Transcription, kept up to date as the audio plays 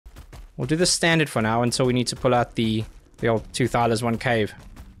We'll do the standard for now until we need to pull out the old 2 THYLAS 1 cave.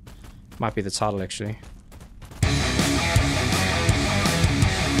 Might be the title, actually.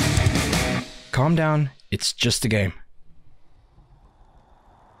 Calm down, it's just a game.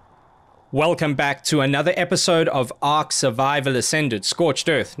 Welcome back to another episode of Ark Survival Ascended, Scorched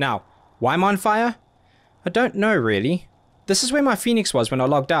Earth. Now, why am I on fire? I don't know, really. This is where my Phoenix was when I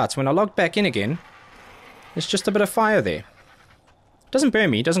logged out. When I logged back in again, there's just a bit of fire there. It doesn't burn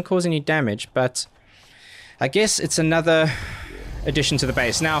me, it doesn't cause any damage, but I guess it's another addition to the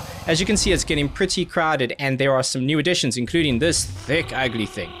base. Now, as you can see, it's getting pretty crowded, and there are some new additions, including this thick, ugly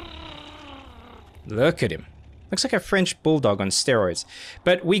thing. Look at him. Looks like a French bulldog on steroids.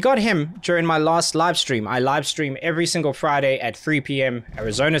 But we got him during my last live stream. I live stream every single Friday at 3 p.m.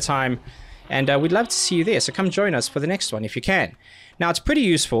 Arizona time. And we'd love to see you there. So come join us for the next one if you can. Now, it's pretty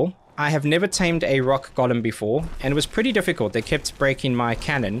useful. I have never tamed a rock golem before. And it was pretty difficult. They kept breaking my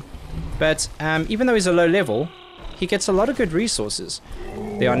cannon. But even though he's a low level, he gets a lot of good resources.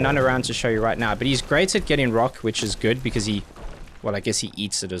 There are none around to show you right now. But he's great at getting rock, which is good because he... well, I guess he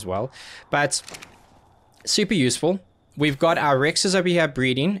eats it as well. But... super useful. We've got our Rexes over here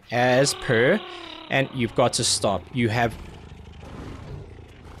breeding as per, and you've got to stop. You have...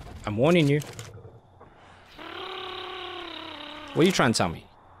 I'm warning you. What are you trying to tell me?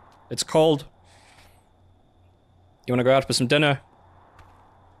 It's cold. You want to go out for some dinner?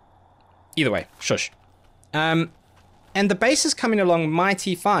 Either way, shush. And the base is coming along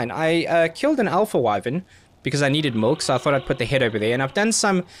mighty fine. I killed an alpha wyvern because I needed milk, so I thought I'd put the head over there, and I've done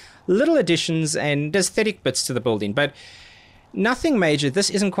some little additions and aesthetic bits to the building, but nothing major. This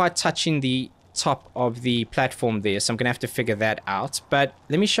isn't quite touching the top of the platform there, so I'm gonna have to figure that out. But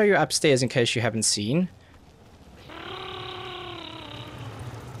let me show you upstairs in case you haven't seen.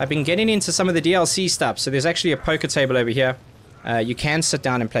 I've been getting into some of the DLC stuff, so there's actually a poker table over here. You can sit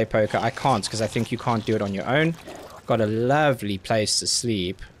down and play poker. I can't because I think you can't do it on your own. Got a lovely place to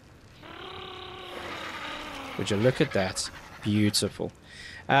sleep. Would you look at that? Beautiful.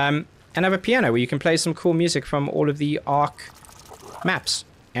 And I have a piano where you can play some cool music from all of the Ark maps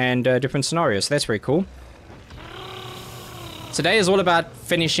and different scenarios. So that's very cool. Today is all about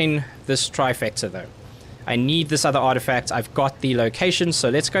finishing this trifecta, though. I need this other artifact. I've got the location, so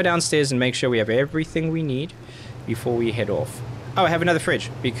let's go downstairs and make sure we have everything we need before we head off. Oh, I have another fridge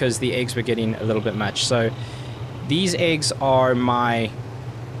because the eggs were getting a little bit much. So these eggs are my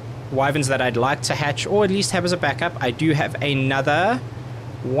wyverns that I'd like to hatch, or at least have as a backup. I do have another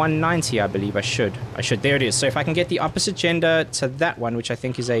 190, I believe. I should. There it is. So if I can get the opposite gender to that one, which I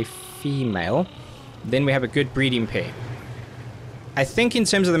think is a female, then we have a good breeding pair. I think in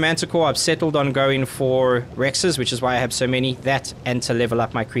terms of the manticore, I've settled on going for Rexes, which is why I have so many. That and to level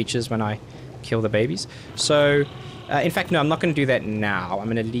up my creatures when I kill the babies. So, in fact, no, I'm not going to do that now. I'm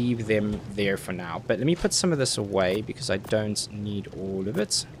going to leave them there for now. But let me put some of this away because I don't need all of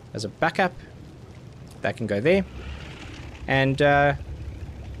it. As a backup, that can go there. And I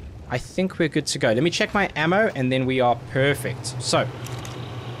think we're good to go. Let me check my ammo and then we are perfect. So,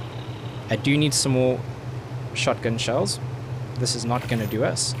 I do need some more shotgun shells. This is not going to do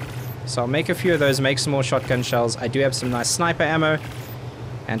us. So I'll make a few of those, make some more shotgun shells. I do have some nice sniper ammo,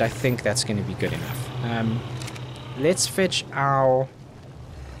 and I think that's going to be good enough. Let's fetch our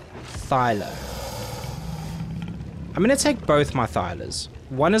THYLA. I'm going to take both my THYLAs.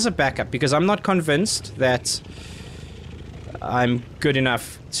 One as a backup, because I'm not convinced that I'm good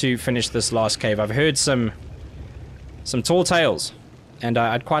enough to finish this last cave. I've heard some tall tales, and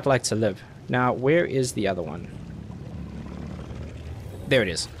I'd quite like to live. Now, where is the other one? There it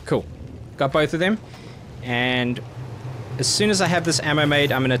is. Cool. Got both of them. And as soon as I have this ammo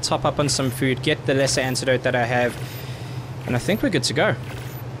made, I'm going to top up on some food, get the lesser antidote that I have, and I think we're good to go.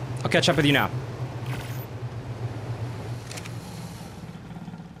 I'll catch up with you now.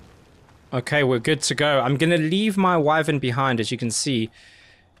 Okay, we're good to go. I'm going to leave my wyvern behind, as you can see.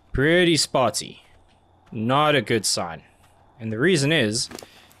 Pretty spotty. Not a good sign. And the reason is,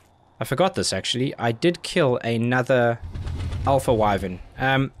 I forgot this actually, I did kill another alpha wyvern.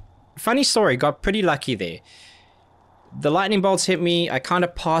 Funny story, got pretty lucky there. The lightning bolts hit me, I kind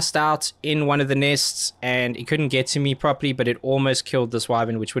of passed out in one of the nests, and it couldn't get to me properly, but it almost killed this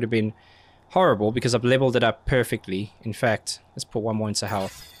wyvern, which would have been horrible, because I've leveled it up perfectly. In fact, let's put one more into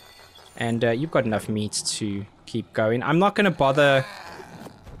health. And you've got enough meat to keep going. I'm not going to bother...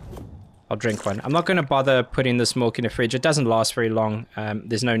 I'll drink one. I'm not going to bother putting this milk in the fridge. It doesn't last very long.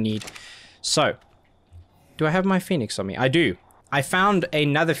 There's no need. So, do I have my Phoenix on me? I do. I found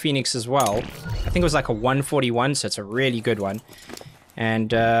another Phoenix as well. I think it was like a 141, so it's a really good one.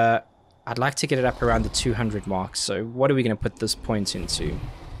 And I'd like to get it up around the 200 mark. So what are we going to put this point into?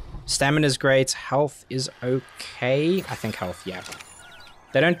 Stamina's great. Health is okay. I think health, yeah.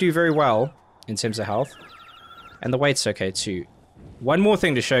 They don't do very well in terms of health. And the weight's okay too. One more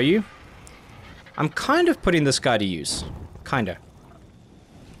thing to show you. I'm kind of putting this guy to use. Kinda.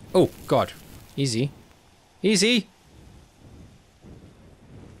 Oh, God. Easy. Easy!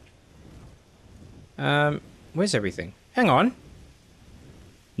 Where's everything? Hang on.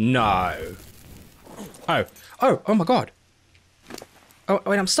 No. Oh. Oh my God. Oh,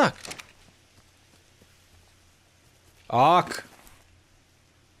 wait, I'm stuck. Ark.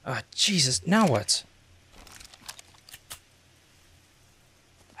 Oh, Jesus. Now what?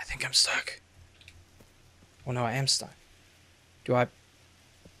 I think I'm stuck. Oh, no, I am stuck. Do I...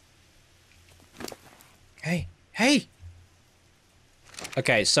 Hey. Hey!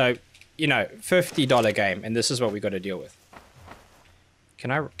 Okay, so, you know, $50 game, and this is what we got to deal with.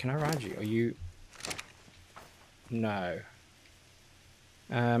 Can I ride you? Are you... No.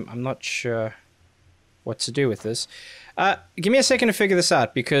 I'm not sure what to do with this. Give me a second to figure this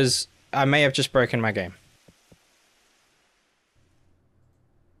out, because I may have just broken my game.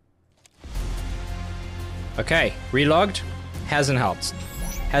 Okay, relogged. Hasn't helped.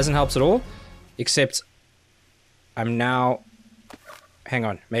 Hasn't helped at all, except I'm now... Hang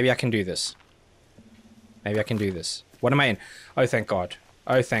on, maybe I can do this. Maybe I can do this. What am I in? Oh, thank God.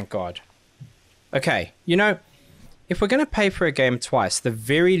 Oh, thank God. Okay, you know... If we're going to pay for a game twice, the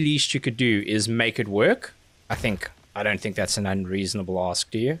very least you could do is make it work. I don't think that's an unreasonable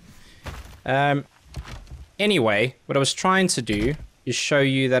ask, do you? Anyway, what I was trying to do is show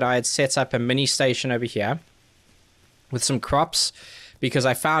you that I had set up a mini station over here with some crops, because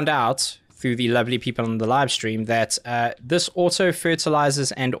I found out through the lovely people on the live stream that this auto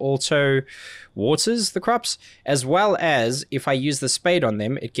fertilizes and auto waters the crops, as well as if I use the spade on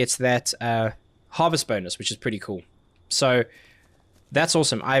them, it gets that harvest bonus, which is pretty cool. So that's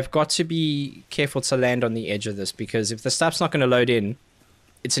awesome. I've got to be careful to land on the edge of this, because if the stuff's not going to load in,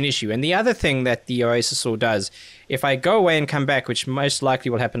 it's an issue. And the other thing that the Oasisaur does, if I go away and come back, which most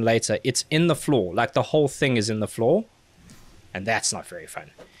likely will happen later, it's in the floor. Like the whole thing is in the floor. And that's not very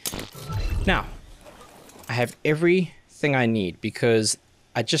fun. Now, I have everything I need, because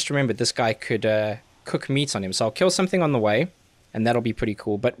I just remembered this guy could cook meat on him. So I'll kill something on the way, and that'll be pretty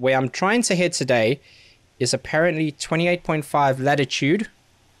cool. But where I'm trying to head today is apparently 28.5 latitude,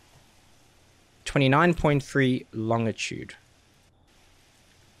 29.3 longitude.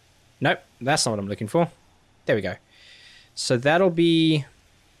 Nope, that's not what I'm looking for. There we go. So that'll be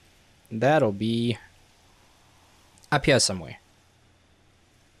up here somewhere.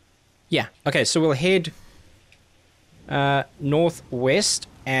 Yeah, okay, so we'll head northwest,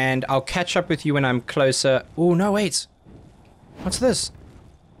 and I'll catch up with you when I'm closer. Oh, no, wait. What's this?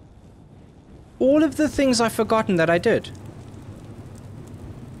 All of the things I've forgotten that I did.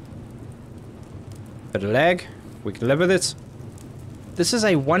 Bit of lag. We can live with it. This is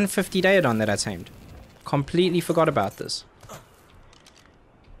a 150 Daedon that I tamed. Completely forgot about this.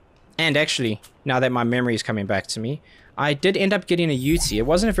 And actually, now that my memory is coming back to me, I did end up getting a UT. It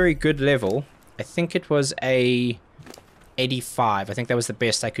wasn't a very good level. I think it was a 85. I think that was the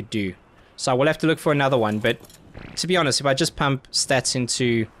best I could do. So I will have to look for another one. But to be honest, if I just pump stats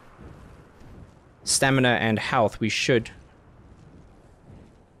into stamina and health, we should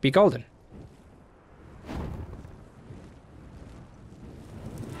be golden.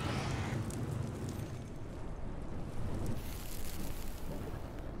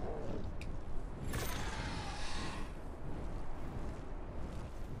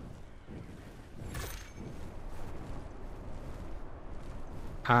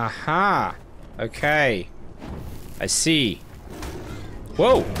 Aha! Okay. I see.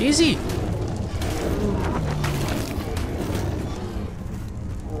 Whoa! Easy!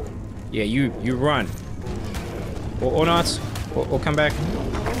 Yeah, you run. Or not. Or come back.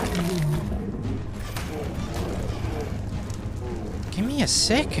 Give me a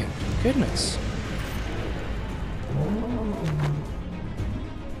second. Goodness.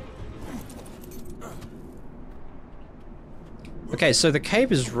 Okay, so the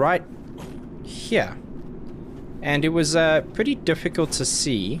cave is right here. And it was pretty difficult to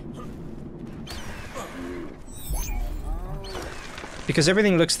see, because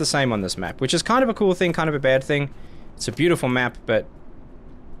everything looks the same on this map, which is kind of a cool thing, kind of a bad thing. It's a beautiful map, but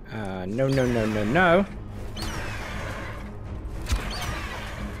no. No,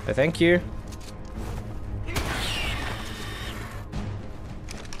 thank you.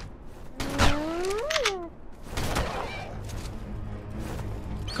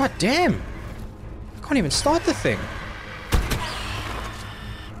 God damn! I can't even start the thing.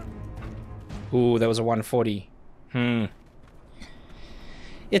 Ooh, that was a 140.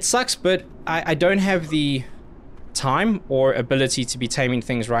 It sucks, but I don't have the time or ability to be taming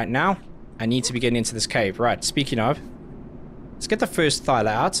things right now. I need to be getting into this cave. Right, speaking of, let's get the first Thyla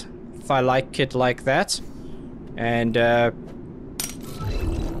out. Thylite kit like that. And I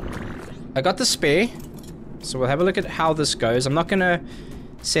got the spare. So we'll have a look at how this goes. I'm not going to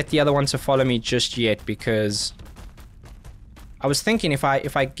set the other one to follow me just yet because I was thinking if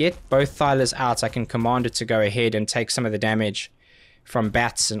I get both Thylas out, I can command it to go ahead and take some of the damage from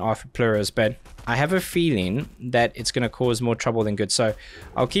bats and arthropluras, but I have a feeling that it's going to cause more trouble than good. So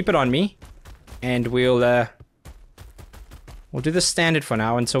I'll keep it on me, and we'll do the standard for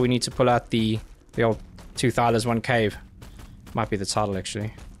now until we need to pull out the old 2 Thylas, 1 cave. Might be the title,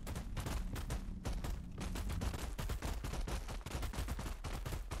 actually.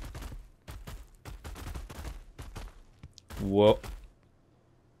 Whoa.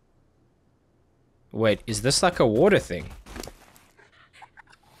 Wait, is this like a water thing?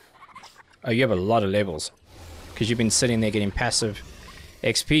 Oh, you have a lot of levels. Because you've been sitting there getting passive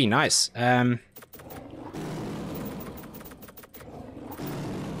XP. Nice.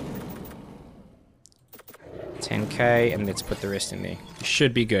 10k, and let's put the rest in there. You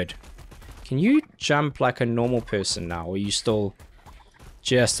should be good. Can you jump like a normal person now? Or are you still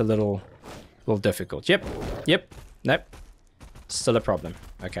just a little difficult? Yep. Yep. Nope. Still a problem.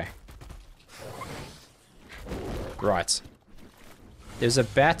 Okay. Right. There's a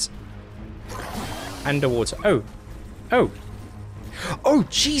bat underwater. Oh. Oh. Oh,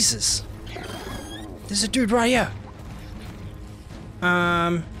 Jesus. There's a dude right here.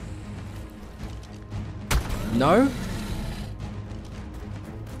 No?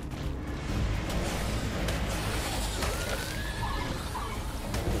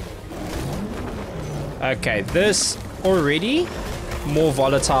 Okay, this already more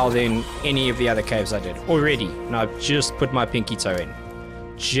volatile than any of the other caves I did. Already. And I've just put my pinky toe in.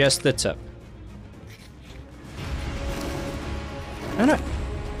 Just the tip. Oh no.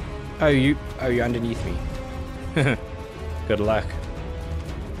 Oh, you're underneath me. Good luck.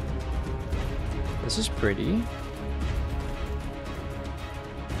 This is pretty.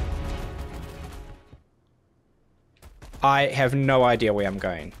 I have no idea where I'm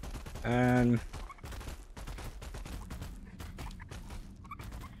going.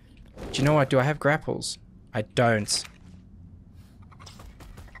 Do you know what? Do I have grapples? I don't.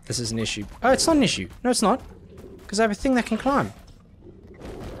 This is an issue. Oh, it's not an issue. No, it's not. Because I have a thing that can climb.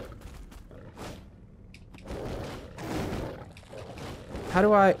 How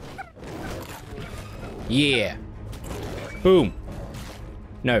do I... Yeah. Boom.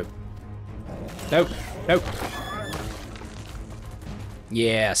 No. Nope. Nope.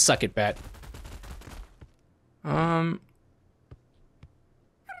 Yeah, suck it, bat.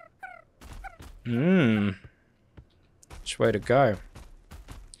 Which way to go?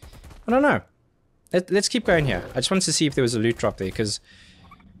 I don't know. Let's keep going here. I just wanted to see if there was a loot drop there, because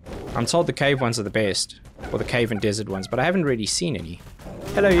I'm told the cave ones are the best. Or the cave and desert ones, but I haven't really seen any.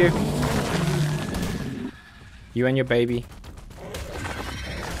 Hello, you. You and your baby.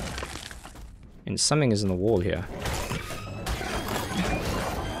 And something is in the wall here.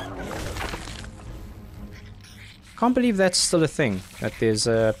 Can't believe that's still a thing, that there's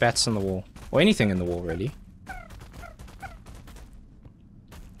bats in the wall. Or anything in the wall, really.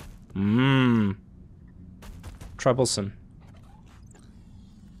 Troublesome.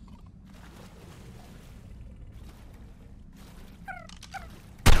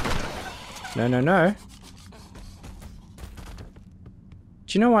 No, no, no.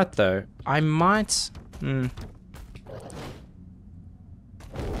 Do you know what, though? I might...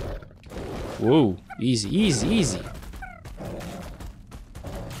 Whoa. Easy, easy, easy.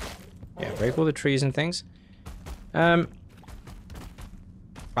 Yeah, break all the trees and things. I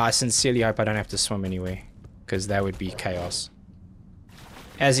sincerely hope I don't have to swim anyway, because that would be chaos.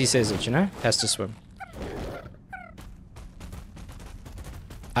 As he says it, you know? Has to swim.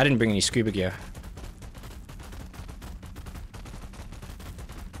 I didn't bring any scuba gear.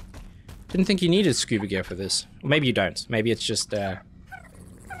 Didn't think you needed scuba gear for this. Or maybe you don't. Maybe it's just,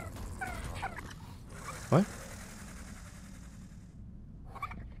 What?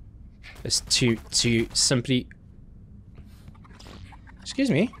 It's to simply... Excuse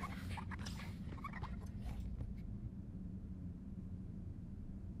me?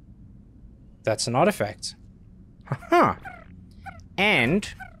 That's an artifact. Haha.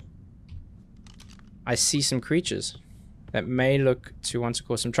 And I see some creatures that may look to want to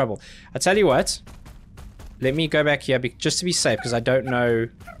cause some trouble. I tell you what, let me go back here just to be safe, because I don't know.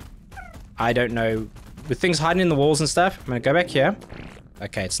 With things hiding in the walls and stuff, I'm gonna go back here.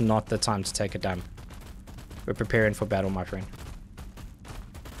 Okay, it's not the time to take a dump. We're preparing for battle, my friend.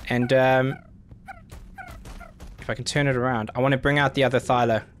 And if I can turn it around, I want to bring out the other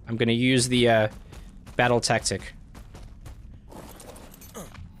Thyla. I'm going to use the battle tactic.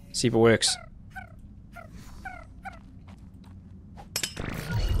 See if it works.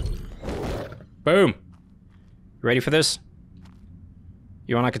 Boom. Ready for this?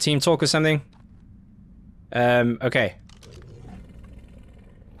 You want like a team talk or something? Okay.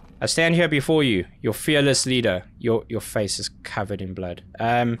 I stand here before you, your fearless leader. Your face is covered in blood.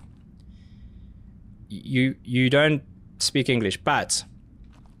 You don't speak English, but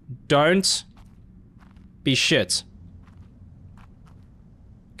don't be shit.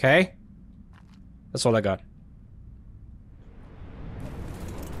 Okay? That's all I got.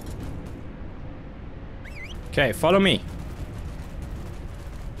 Okay, follow me.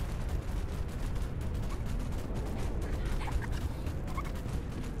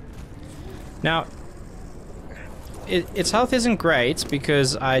 Now, its health isn't great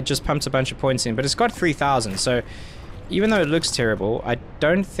because I just pumped a bunch of points in, but it's got 3,000, so even though it looks terrible, I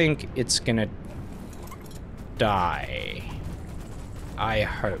don't think it's gonna die. I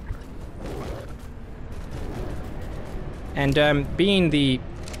hope. And being the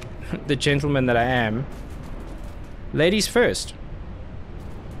gentleman that I am, ladies first.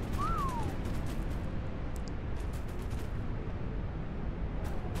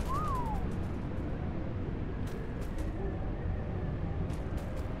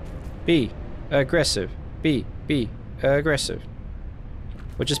 Be aggressive. Be aggressive.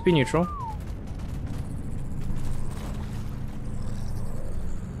 Or just be neutral.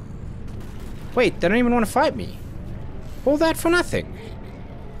 Wait, they don't even want to fight me. All that for nothing.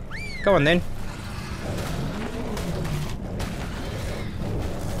 Go on then.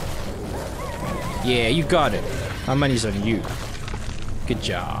 Yeah, you got it. My money's on you. Good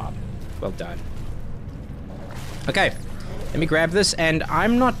job. Well done. Okay. Let me grab this, and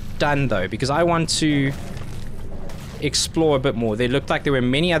I'm not done though, because I want to explore a bit more. There looked like there were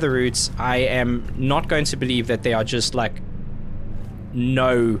many other routes. I am not going to believe that there are just like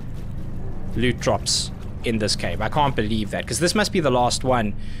no loot drops in this cave. I can't believe that, because this must be the last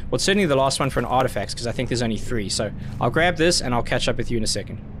one. Well, it's certainly the last one for an artifacts, because I think there's only 3. So I'll grab this and I'll catch up with you in a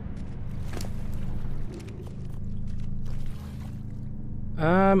second.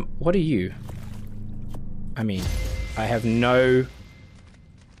 What are you? I mean, I have no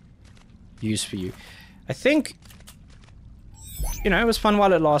use for you. I think, you know, it was fun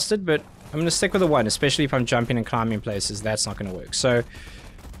while it lasted, but I'm going to stick with the 1, especially if I'm jumping and climbing places. That's not going to work. So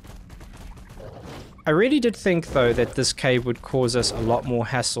I really did think, though, that this cave would cause us a lot more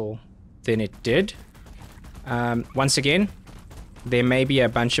hassle than it did. Once again, there may be a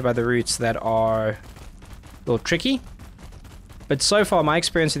bunch of other routes that are a little tricky. But so far, my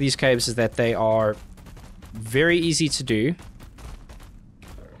experience with these caves is that they are very easy to do.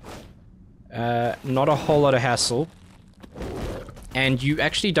 Not a whole lot of hassle. And you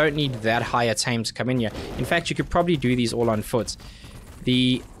actually don't need that high a tame to come in here. In fact, you could probably do these all on foot.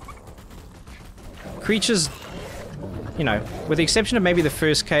 The creatures, you know, with the exception of maybe the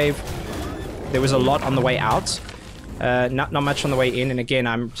first cave, there was a lot on the way out. Not much on the way in. And again,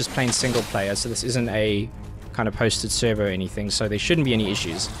 I'm just playing single player, so this isn't a kind of hosted server or anything, so there shouldn't be any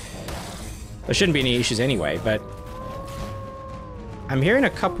issues. There shouldn't be any issues anyway, but I'm hearing a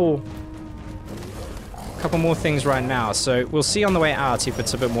couple more things right now, so we'll see on the way out if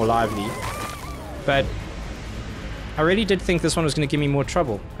it's a bit more lively. But I really did think this one was going to give me more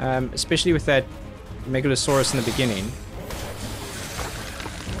trouble, especially with that Megalosaurus in the beginning.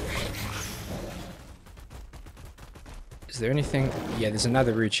 Is there anything? Yeah, there's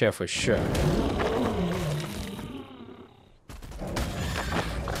another route here for sure.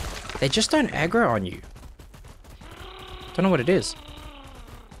 They just don't aggro on you. Don't know what it is.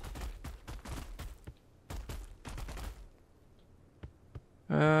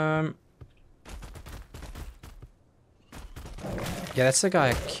 Yeah, that's the guy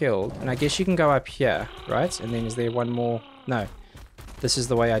I killed. And I guess you can go up here, right? And then is there one more? No. This is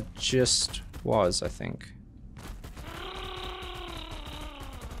the way I just was, I think.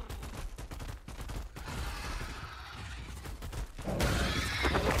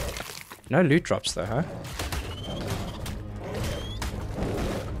 No loot drops though, huh?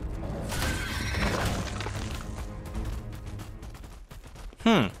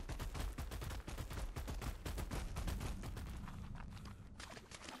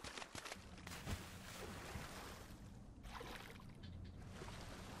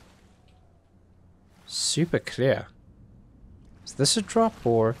 Super clear. Is this a drop,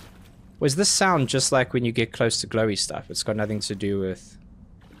 or was this sound just like when you get close to glowy stuff? It's got nothing to do with...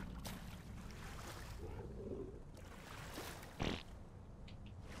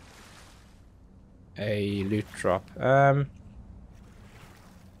 a loot drop. We'll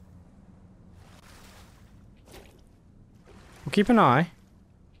keep an eye.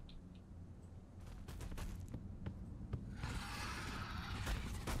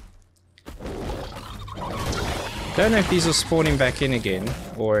 Don't know if these are spawning back in again,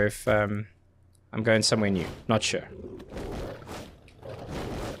 or if I'm going somewhere new. Not sure.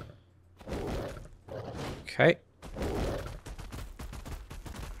 Okay.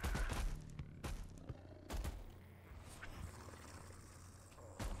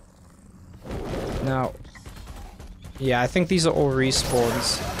 Now, yeah, I think these are all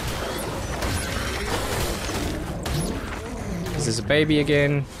respawns. Because there's a baby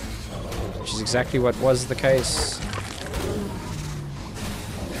again, which is exactly what was the case.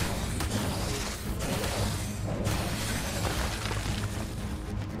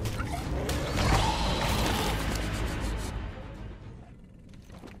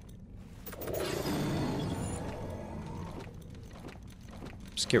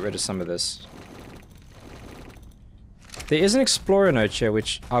 Just get rid of some of this. There is an explorer note here,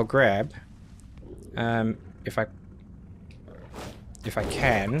 which I'll grab. If I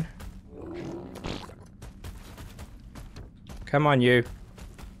can. Come on, you.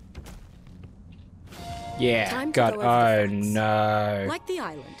 Yeah, God. Oh, no. Like the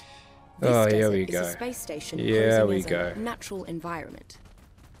island. Oh, here we go. Is a space station here we as go. A natural environment.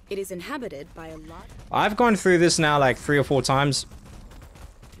 It is inhabited by a lot. I've gone through this now like 3 or 4 times.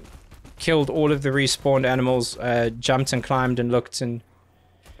 Killed all of the respawned animals. Jumped and climbed and looked and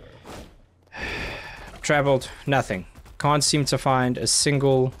traveled. Nothing. Can't seem to find a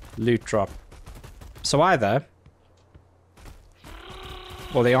single loot drop. So either,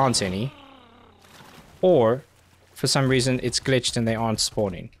 well, there aren't any, or for some reason it's glitched and they aren't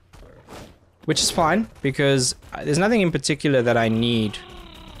spawning. Which is fine, because there's nothing in particular that I need.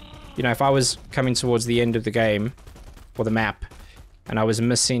 You know, if I was coming towards the end of the game, or the map, and I was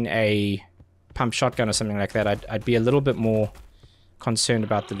missing a pump shotgun or something like that, I'd be a little bit more concerned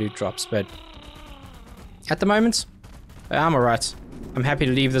about the loot drops. But at the moment, I'm alright. I'm happy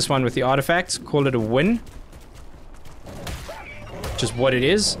to leave this one with the artifact, call it a win. Which is what it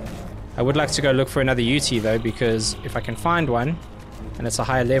is. I would like to go look for another UT though, because if I can find one, and it's a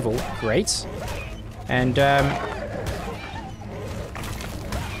higher level, great. And I'd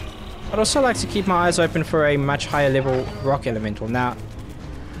also like to keep my eyes open for a much higher level rock elemental. Now,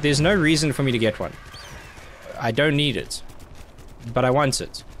 there's no reason for me to get one. I don't need it, but I want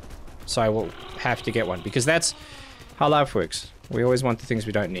it. So I will have to get one, because that's how life works. We always want the things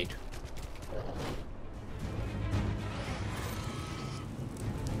we don't need.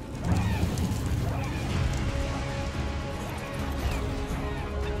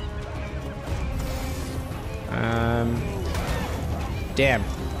 Damn.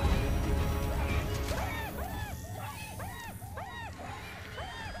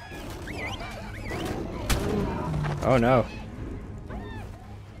 Oh no.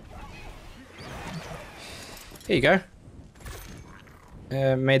 There you go.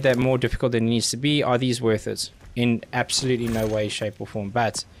 Made that more difficult than it needs to be. Are these worth it? In absolutely no way, shape or form.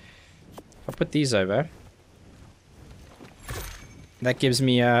 But if I put these over, that gives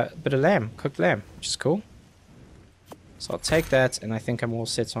me a bit of lamb, cooked lamb, which is cool. So I'll take that, and I think I'm all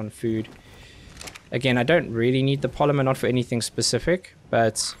set on food. Again, I don't really need the polymer, not for anything specific,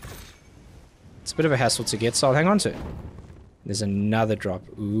 but it's a bit of a hassle to get, so I'll hang on to it. There's another drop.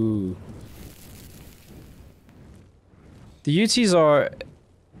 Ooh. The UTs are...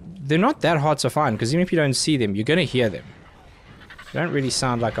 they're not that hard to find, because even if you don't see them, you're going to hear them. They don't really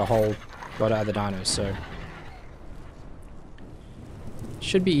sound like a whole lot of other dinos, so...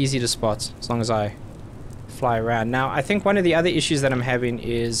 should be easy to spot, as long as I fly around. Now, I think one of the other issues that I'm having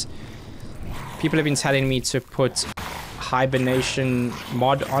is... people have been telling me to put hibernation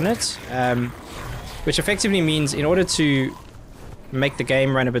mod on it, which effectively means in order to make the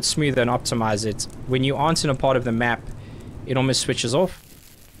game run a bit smoother and optimize it, when you aren't in a part of the map, it almost switches off,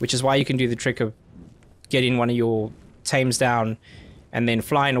 which is why you can do the trick of getting one of your tames down and then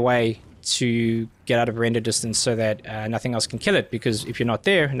flying away to get out of render distance so that nothing else can kill it, because if you're not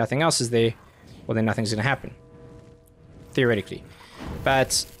there, nothing else is there, well then nothing's going to happen, theoretically.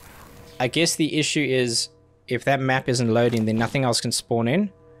 But I guess the issue is if that map isn't loading, then nothing else can spawn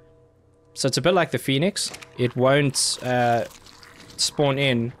in. So it's a bit like the Phoenix. It won't spawn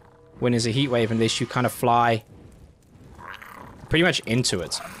in when there's a heat wave unless you kind of fly pretty much into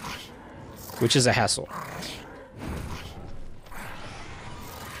it, which is a hassle.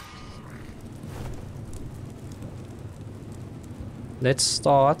 Let's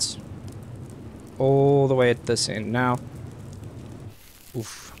start all the way at this end. Now,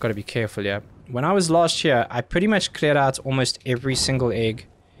 Oof, gotta be careful, yeah. When I was last here, I pretty much cleared out almost every single egg.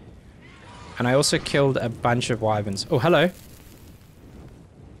 And I also killed a bunch of wyverns. Oh, hello.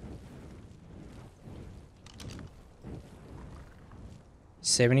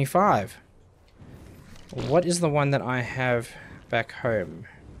 $75. What is the one that I have back home?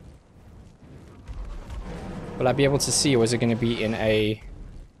 Will I be able to see, or is it going to be in a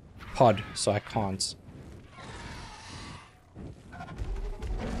pod, so I can't?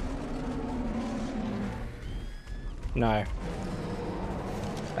 No.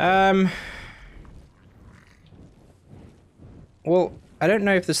 Well, I don't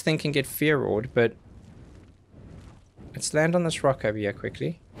know if this thing can get fear-awed, but let's land on this rock over here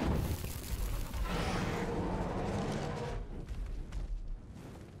quickly.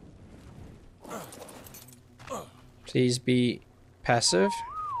 Please be passive.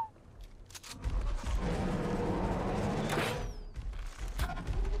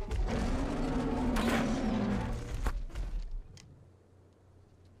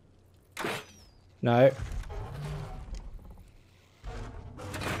 No.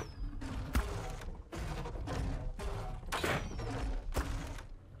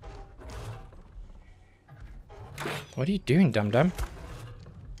 What are you doing, dum-dum?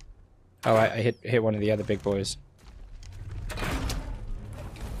 Oh, I hit one of the other big boys.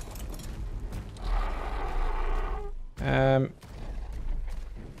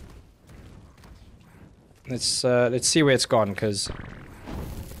 Let's see where it's gone, because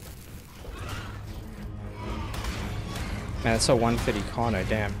man, it's a 130 Kano,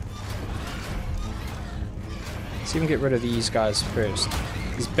 damn. Let's even get rid of these guys first.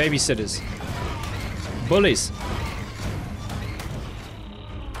 These babysitters. Bullies.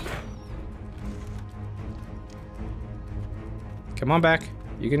 Come on back.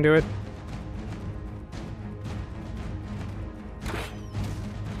 You can do it.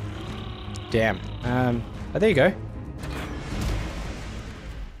 Damn. Oh, there you go.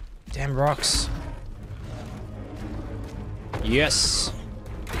 Damn rocks. Yes.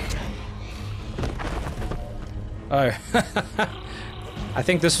 Oh. I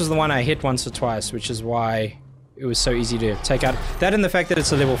think this was the one I hit once or twice, which is why it was so easy to take out. That and the fact that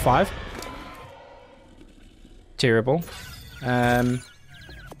it's a level 5. Terrible. Yeah,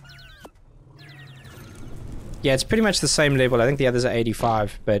 it's pretty much the same level. I think the others are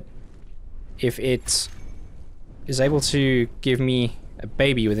 85, but if it is able to give me a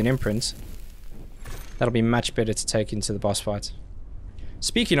baby with an imprint, that'll be much better to take into the boss fight.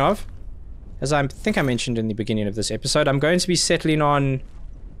 Speaking of, as I think I mentioned in the beginning of this episode, I'm going to be settling on...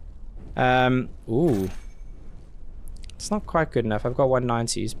 ooh. It's not quite good enough. I've got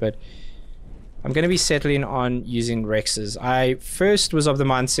 190s, but I'm going to be settling on using Rexes. I first was of the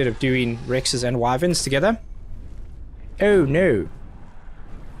mindset of doing Rexes and Wyverns together. Oh no.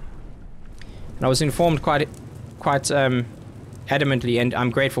 And I was informed quite adamantly, and I'm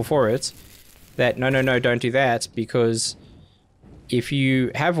grateful for it, that no, don't do that, because if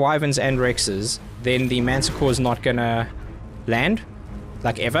you have Wyverns and Rexes, then the Manticore is not gonna land,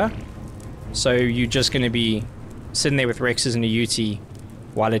 like ever. So you're just gonna be sitting there with Rexes and a UT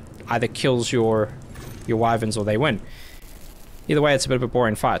while it either kills your Wyverns or they win. Either way, it's a bit of a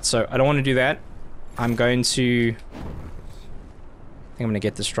boring fight, so I don't want to do that. I'm going to... I think I'm going to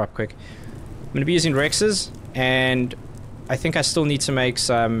get this drop quick. I'm going to be using Rexes, and I think I still need to make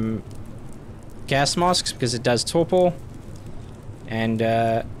some gas masks because it does torpor. And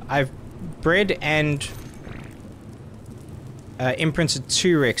I've bred and imprinted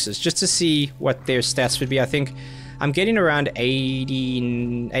 2 Rexes just to see what their stats would be. I think I'm getting around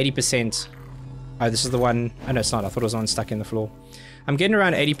 80%. Oh, this is the one. Oh, no, it's not. I thought it was one stuck in the floor. I'm getting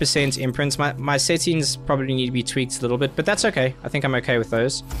around 80% imprints. My settings probably need to be tweaked a little bit, but that's okay. I think I'm okay with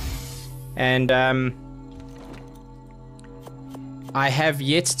those. And I have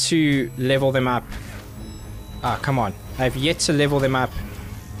yet to level them up. Ah, come on. I have yet to level them up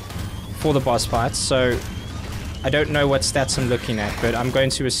for the boss fights, so I don't know what stats I'm looking at, but I'm going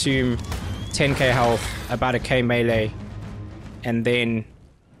to assume 10k health, about a k melee, and then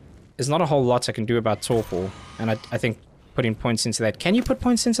there's not a whole lot I can do about torpor, and I think putting points into that. Can you put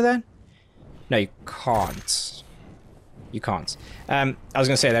points into that? No, you can't. You can't. I was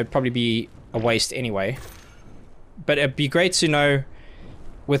going to say that would probably be a waste anyway, but it'd be great to know,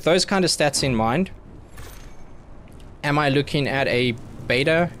 with those kind of stats in mind, am I looking at a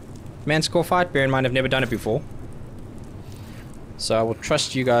beta Manticore fight? Bear in mind I've never done it before, so I will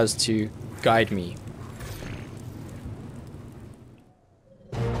trust you guys to guide me.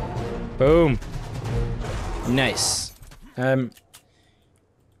 Boom. Nice.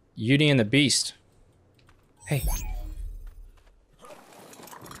 Beauty and the Beast. Hey.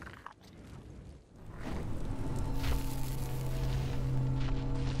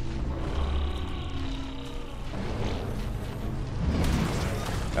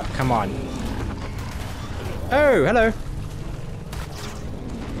 Come on. Oh, hello.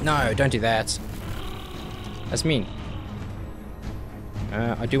 No, don't do that. That's mean.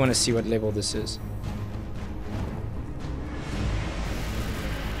 I do want to see what level this is.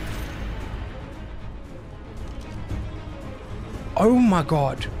 Oh my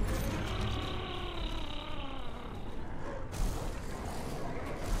god.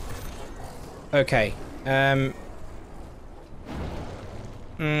 Okay.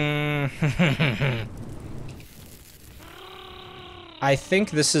 I think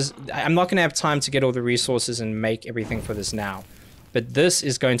this is... I'm not going to have time to get all the resources and make everything for this now. But this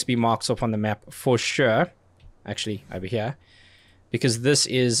is going to be marked up on the map for sure. Actually, over here. Because this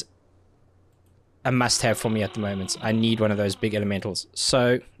is a must-have for me at the moment. I need one of those big elementals.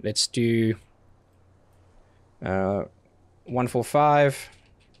 So, let's do... 145...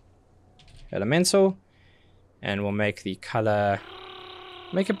 elemental. And we'll make the color...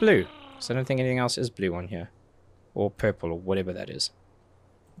 Make it blue. Because I don't think anything else is blue on here. Or purple, or whatever that is.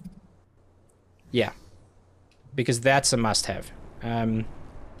 Yeah. Because that's a must-have.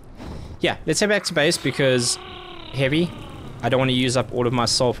 Yeah, let's head back to base because heavy. I don't want to use up all of my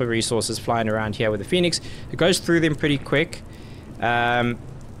sulfur resources flying around here with the Phoenix. It goes through them pretty quick. Not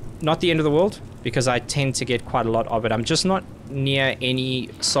the end of the world, because I tend to get quite a lot of it. I'm just not near any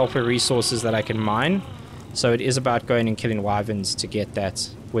sulfur resources that I can mine. So it is about going and killing wyverns to get that,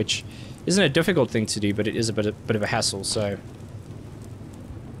 which isn't a difficult thing to do, but it is a bit of a hassle, so...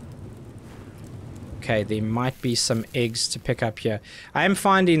 Okay, there might be some eggs to pick up here. I am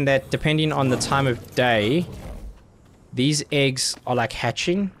finding that depending on the time of day, these eggs are like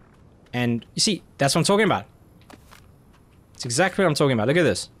hatching. And you see, that's what I'm talking about. It's exactly what I'm talking about. Look at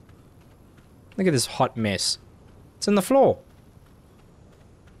this. Look at this hot mess. It's in the floor.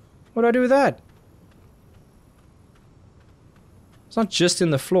 What do I do with that? It's not just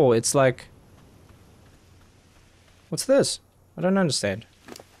in the floor, it's like... What's this? I don't understand.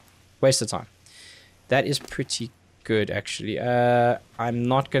 Waste of time. That is pretty good, actually. I'm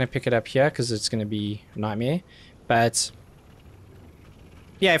not going to pick it up here, because it's going to be a nightmare. But...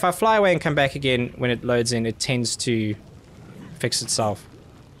 yeah, if I fly away and come back again when it loads in, it tends to fix itself.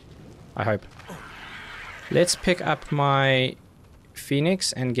 I hope. Let's pick up my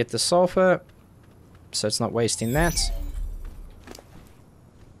Phoenix and get the sulfur, so it's not wasting that.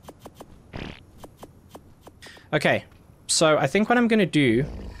 Okay, so I think what I'm going to do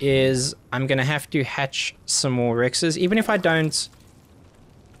is I'm going to have to hatch some more Rexes, even if I don't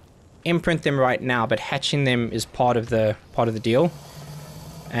imprint them right now, but hatching them is part of the deal.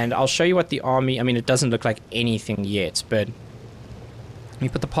 And I'll show you what the army, I mean, it doesn't look like anything yet, but let me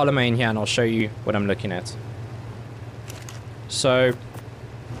put the polymer in here and I'll show you what I'm looking at. So,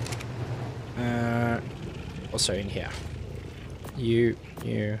 also in here. You.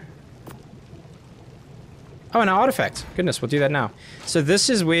 Oh, and an artifact. Goodness, we'll do that now. So this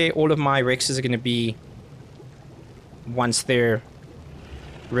is where all of my Rexes are going to be once they're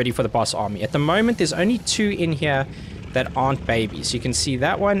ready for the boss army. At the moment, there's only 2 in here that aren't babies. You can see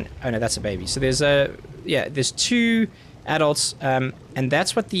that one. Oh, no, that's a baby. So there's there's 2 adults, and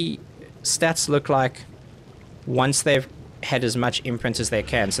that's what the stats look like once they've had as much imprint as they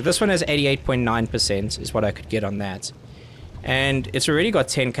can. So this one has 88.9% is what I could get on that. And it's already got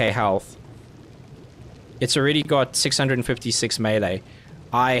 10k health. It's already got 656 melee.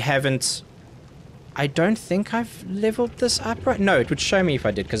 I don't think I've leveled this up right. No, it would show me if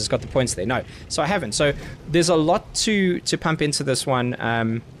I did because it's got the points there. No, so I haven't. So there's a lot to pump into this one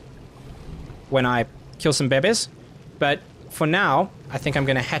when I kill some bebes. But for now, I think I'm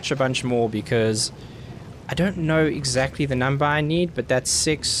going to hatch a bunch more because I don't know exactly the number I need, but that's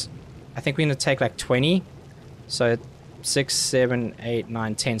 6. I think we're going to take like 20. So 6, 7, 8,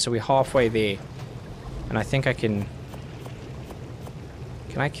 9, 10. So we're halfway there. And I think I can...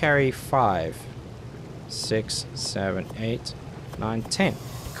 Can I carry 5? 6, 7, 8, 9, 10.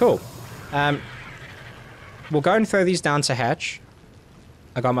 Cool. We'll go and throw these down to hatch.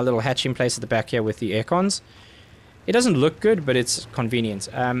 I got my little hatching place at the back here with the aircons. It doesn't look good, but it's convenient.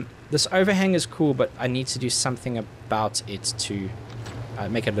 This overhang is cool, but I need to do something about it to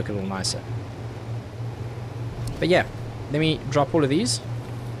make it look a little nicer. But yeah, let me drop all of these.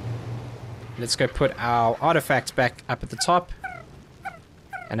 Let's go put our artifact back up at the top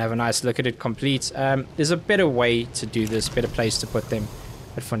and have a nice look at it complete. There's a better way to do this, better place to put them,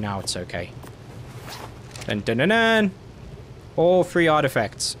 but for now it's okay. Dun dun dun dun! All 3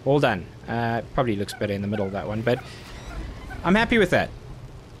 artifacts, all done. Probably looks better in the middle of that one, but I'm happy with that.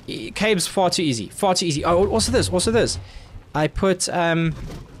 Cave's far too easy, far too easy. Oh, also this. I put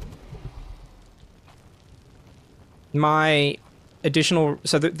my additional...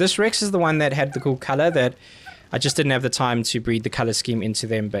 So this Rex is the one that had the cool color that I just didn't have the time to breed the color scheme into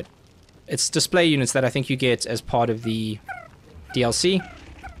them, but it's display units that I think you get as part of the DLC.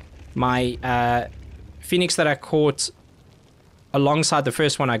 My Phoenix that I caught alongside the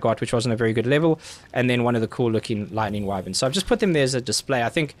first one I got, which wasn't a very good level, and then one of the cool looking lightning wyverns. So I've just put them there as a display. I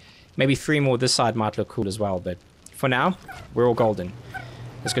think maybe 3 more this side might look cool as well, but for now, we're all golden.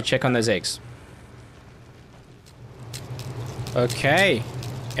 Let's go check on those eggs. Okay,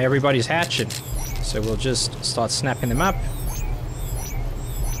 everybody's hatching. So we'll just start snapping them up.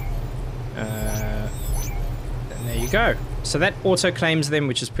 And there you go. So that auto claims them,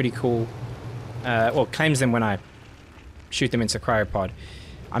 which is pretty cool. Well, claims them when I shoot them into cryopod.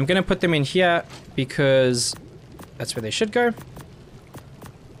 I'm going to put them in here because that's where they should go.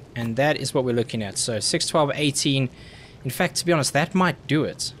 And that is what we're looking at. So 6, 12, 18. In fact, to be honest, that might do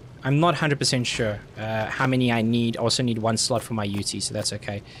it. I'm not 100% sure how many I need. I also need 1 slot for my UT, so that's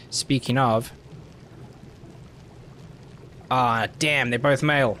okay. Speaking of... Ah, damn, they're both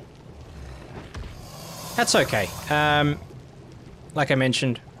male. That's okay. Like I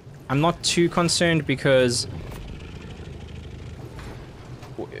mentioned, I'm not too concerned because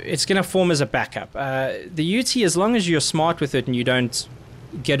it's going to form as a backup. The UT, as long as you're smart with it and you don't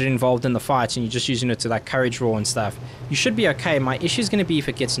get it involved in the fight and you're just using it to like courage roar and stuff, you should be okay. My issue is going to be if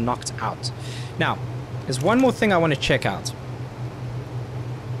it gets knocked out. Now, there's one more thing I want to check out,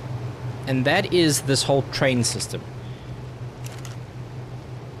 and that is this whole train system.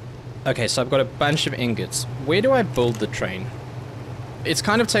 Okay, so I've got a bunch of ingots. Where do I build the train? It's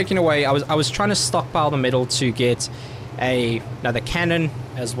kind of taken away. I was trying to stockpile the metal to get another cannon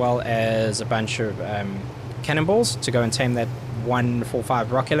as well as a bunch of cannonballs to go and tame that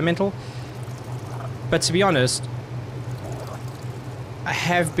 145 rock elemental. But to be honest, I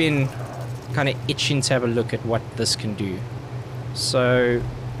have been kind of itching to have a look at what this can do. So,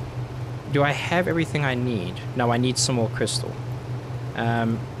 do I have everything I need? No, I need some more crystal.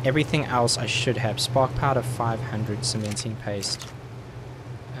 Everything else I should have. Spark powder 500, cementing paste.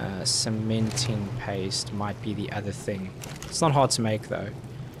 Cementing paste might be the other thing. It's not hard to make though.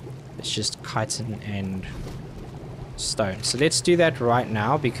 It's just chitin and stone. So let's do that right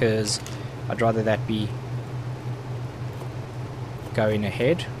now because I'd rather that be going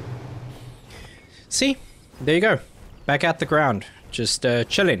ahead. See? There you go. Back at the ground. Just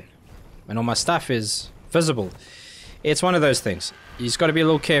chilling. And all my stuff is visible. It's one of those things. You just got to be a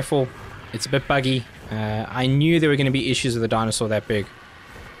little careful. It's a bit buggy. I knew there were going to be issues with a dinosaur that big.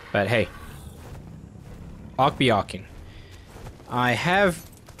 But hey. Arc be arcing. I have,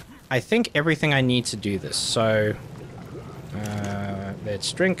 I think, everything I need to do this. So,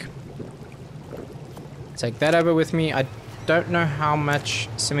 let's drink. Take that over with me. I don't know how much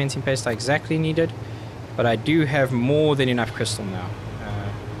cementing paste I exactly needed, but I do have more than enough crystal now.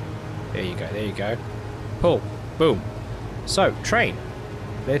 There you go, there you go. Pull. Boom. So, train.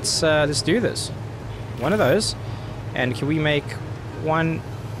 Let's do this. One of those. And can we make one...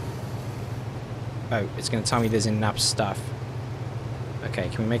 Oh, it's going to tell me there's enough stuff. Okay,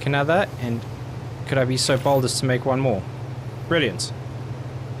 can we make another? And could I be so bold as to make one more? Brilliant.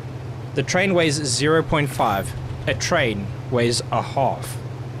 The train weighs 0.5. A train weighs a half.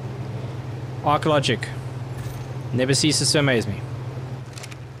 Arc logic never ceases to amaze me.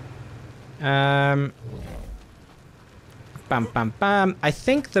 Bam, bam, bam. I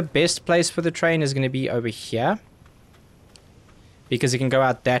think the best place for the train is going to be over here, because it can go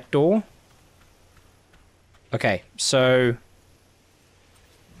out that door. Okay, so...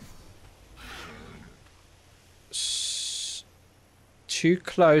 too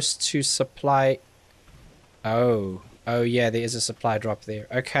close to supply... Oh. Oh, yeah, there is a supply drop there.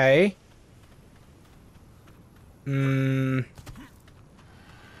 Okay. I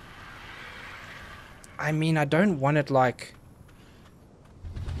mean, I don't want it, like...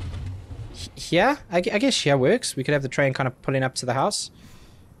 Here? I guess here works. We could have the train kind of pulling up to the house.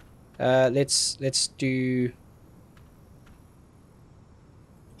 Let's do...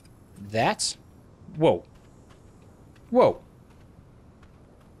 that. Whoa. Whoa.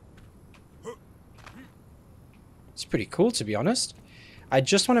 It's pretty cool, to be honest. I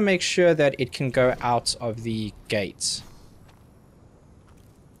just want to make sure that it can go out of the gates.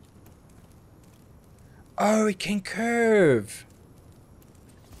 Oh, it can curve.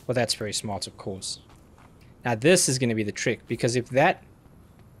 Well, that's very smart, of course. Now, this is going to be the trick, because if that...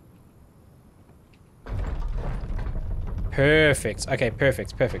 Perfect. Okay,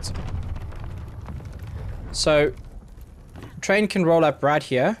 perfect, perfect. So, train can roll up right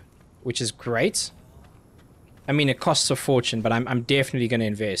here, which is great. I mean, it costs a fortune, but I'm definitely going to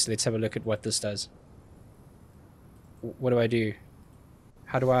invest. Let's have a look at what this does. What do I do?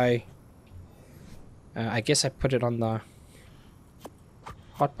 How do I... I guess I put it on the...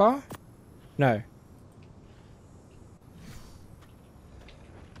 hotbar? No.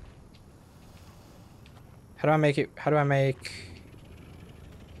 How do I make it... How do I make...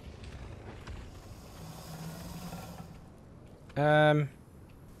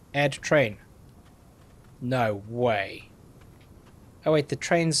 Add train. No way. Oh wait, the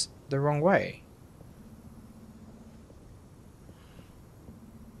train's the wrong way.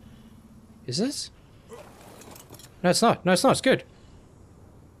 Is this? No, it's not. No, it's not. It's good.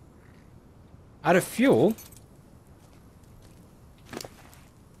 Out of fuel?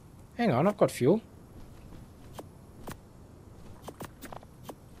 Hang on, I've got fuel.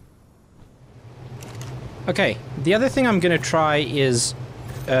 Okay, the other thing I'm going to try is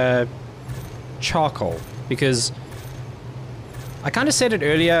charcoal, because I kind of said it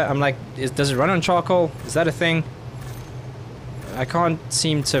earlier. I'm like, does it run on charcoal? Is that a thing? I can't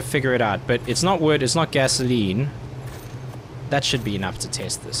seem to figure it out, but it's not wood, it's not gasoline. That should be enough to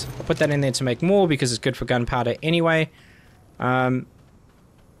test this. I'll put that in there to make more because it's good for gunpowder anyway. Now,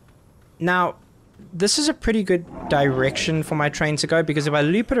 this is a pretty good direction for my train to go, because if I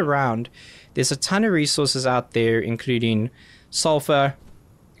loop it around, there's a ton of resources out there, including sulfur,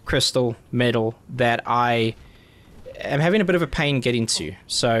 crystal, metal, that I am having a bit of a pain getting to.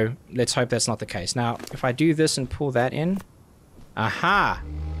 So let's hope that's not the case. Now, if I do this and pull that in, aha!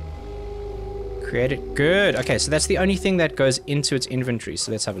 Create it. Good. Okay, so that's the only thing that goes into its inventory.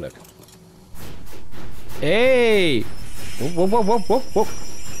 So let's have a look. Hey! Whoa, whoa, whoa, whoa, whoa.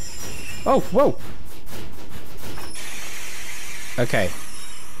 Oh, whoa! Okay.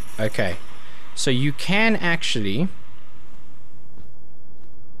 Okay. So you can actually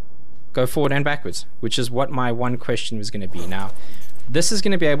go forward and backwards, which is what my one question was going to be. Now, this is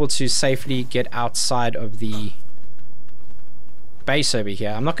going to be able to safely get outside of the base over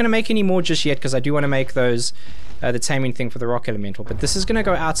here. I'm not going to make any more just yet, because I do want to make those the taming thing for the rock elemental, but this is going to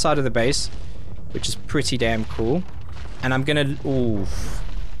go outside of the base, which is pretty damn cool. And I'm going to... Ooh,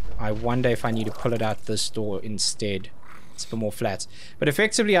 I wonder if I need to pull it out this door instead. It's a bit more flat. But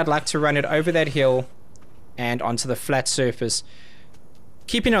effectively, I'd like to run it over that hill and onto the flat surface,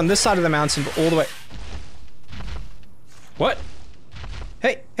 keeping it on this side of the mountain, but all the way... What?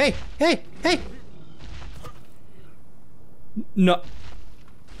 Hey, hey, hey, hey! No.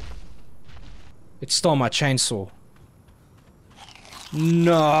 It stole my chainsaw.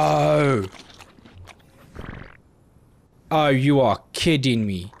 No. Oh, you are kidding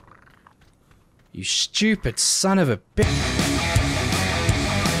me. You stupid son of a bitch.